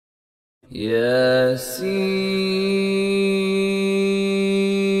Yaseen.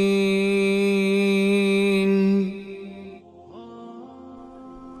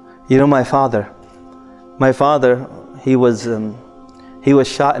 You know, my father, he was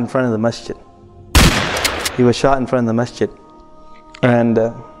shot in front of the masjid. He was shot in front of the masjid. And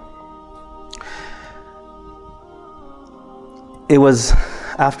it was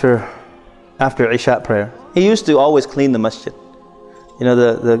after Isha prayer. He used to always clean the masjid. You know,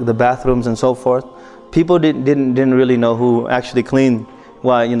 the bathrooms and so forth. People didn't really know who actually cleaned,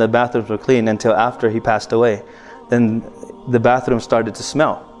 why, you know, the bathrooms were clean until after he passed away. Then the bathroom started to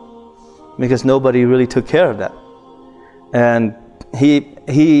smell because nobody really took care of that. And he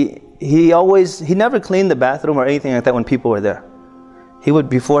never cleaned the bathroom or anything like that when people were there.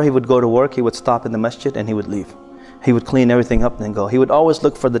 Before he would go to work, he would stop in the masjid and he would leave. He would clean everything up and then go. He would always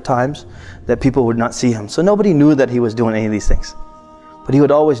look for the times that people would not see him. So nobody knew that he was doing any of these things. But he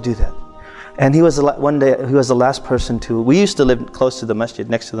would always do that. And one day he was the last person we used to live close to the masjid,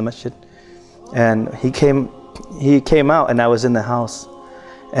 next to the masjid. And he came out and I was in the house.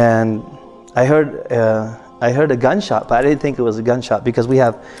 And I heard a gunshot, but I didn't think it was a gunshot because we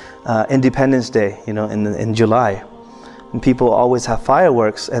have Independence Day, you know, in July. And people always have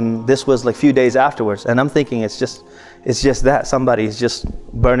fireworks, and this was like a few days afterwards. And I'm thinking it's just that somebody's just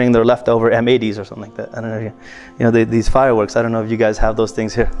burning their leftover M80s or something like that. I don't know, you know, these fireworks. I don't know if you guys have those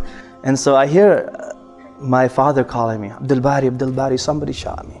things here. And so I hear my father calling me, AbdulBary, somebody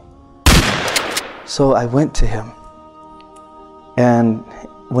shot me. So I went to him, and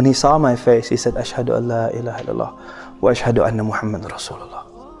when he saw my face, he said, Ashhadu an la ilaha illallah wa ashhadu anna Muhammad Rasulullah.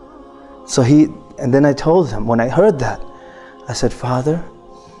 So and then I told him, when I heard that, I said, Father,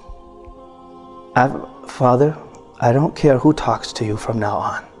 I don't care who talks to you from now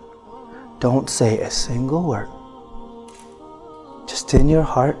on. Don't say a single word. Just in your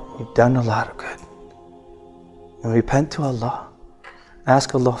heart, you've done a lot of good. And repent to Allah.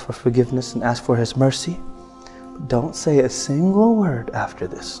 Ask Allah for forgiveness and ask for His mercy. But don't say a single word after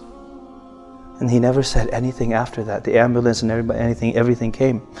this. And he never said anything after that. The ambulance and everything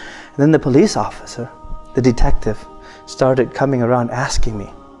came. And then the police officer, the detective, started coming around asking me.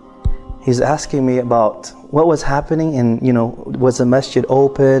 He's asking me about what was happening and, you know, was the masjid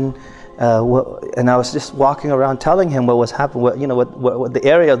open? And I was just walking around telling him what was happening, what the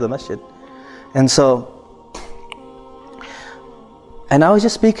area of the masjid. And I was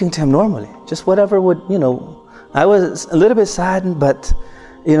just speaking to him normally, just whatever would, you know, I was a little bit saddened, but,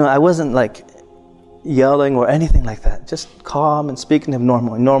 you know, I wasn't like yelling or anything like that, just calm and speaking to him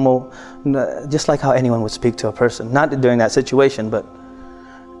normal, just like how anyone would speak to a person, not during that situation. But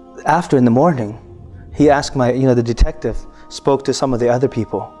after, in the morning, he asked the detective spoke to some of the other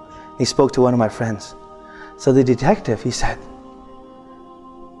people. He spoke to one of my friends. So the detective, he said,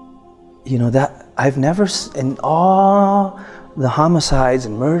 you know, that I've never, in all the homicides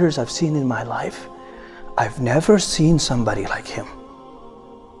and murders I've seen in my life, I've never seen somebody like him.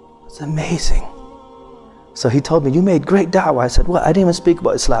 It's amazing. So he told me, you made great da'wah. I said, well, I didn't even speak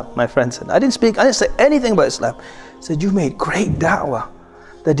about Islam. My friend said, I didn't say anything about Islam. He said, you made great da'wah.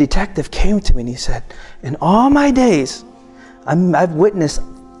 The detective came to me and he said, in all my days, I've witnessed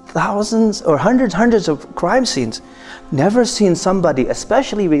thousands or hundreds of crime scenes. Never seen somebody,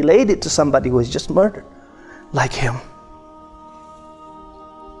 especially related to somebody who was just murdered, like him.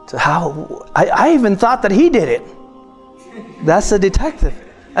 So I even thought that he did it. That's the detective.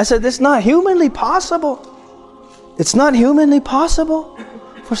 I said, it's not humanly possible. It's not humanly possible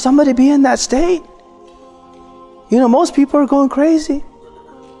for somebody to be in that state. You know, most people are going crazy.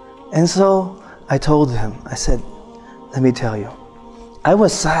 And so I told him, I said, let me tell you, I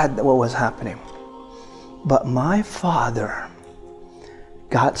was sad that what was happening, but my father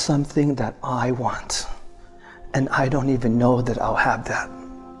got something that I want, and I don't even know that I'll have that.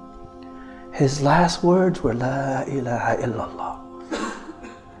 His last words were, La ilaha illallah.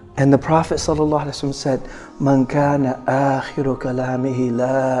 And the Prophet ﷺ said, Man kana akhiru kalamihi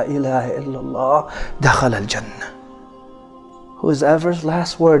la ilaha illallah, dakhala al-jannah. Whoever's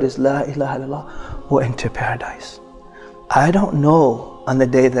last word is La ilaha illallah will enter paradise. I don't know on the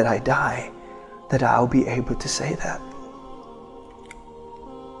day that I die that I'll be able to say that.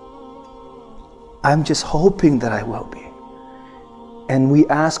 I'm just hoping that I will be. And we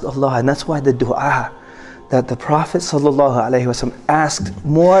ask Allah, and that's why the dua that the Prophet ﷺ asked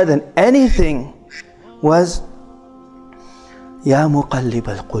more than anything was, Ya muqallib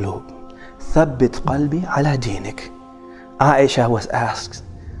al-qulub, thabbit qalbi ala dinik. Aisha was asked,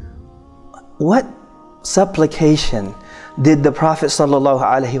 what supplication did the Prophet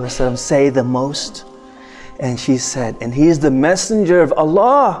ﷺ say the most? And she said, and he is the messenger of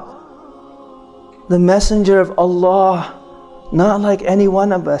Allah. the Messenger of Allah, not like any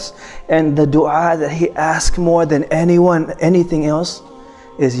one of us. And the dua that he asked more than anything else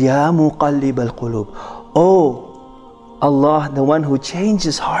is Ya Muqallib al-Qulub. Oh Allah, the one who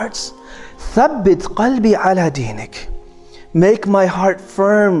changes hearts, Thabbit qalbi ala dinik. Make my heart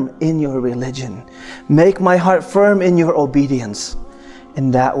firm in your religion. Make my heart firm in your obedience.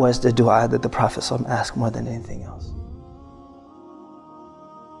 And that was the dua that the Prophet ﷺ asked more than anything else.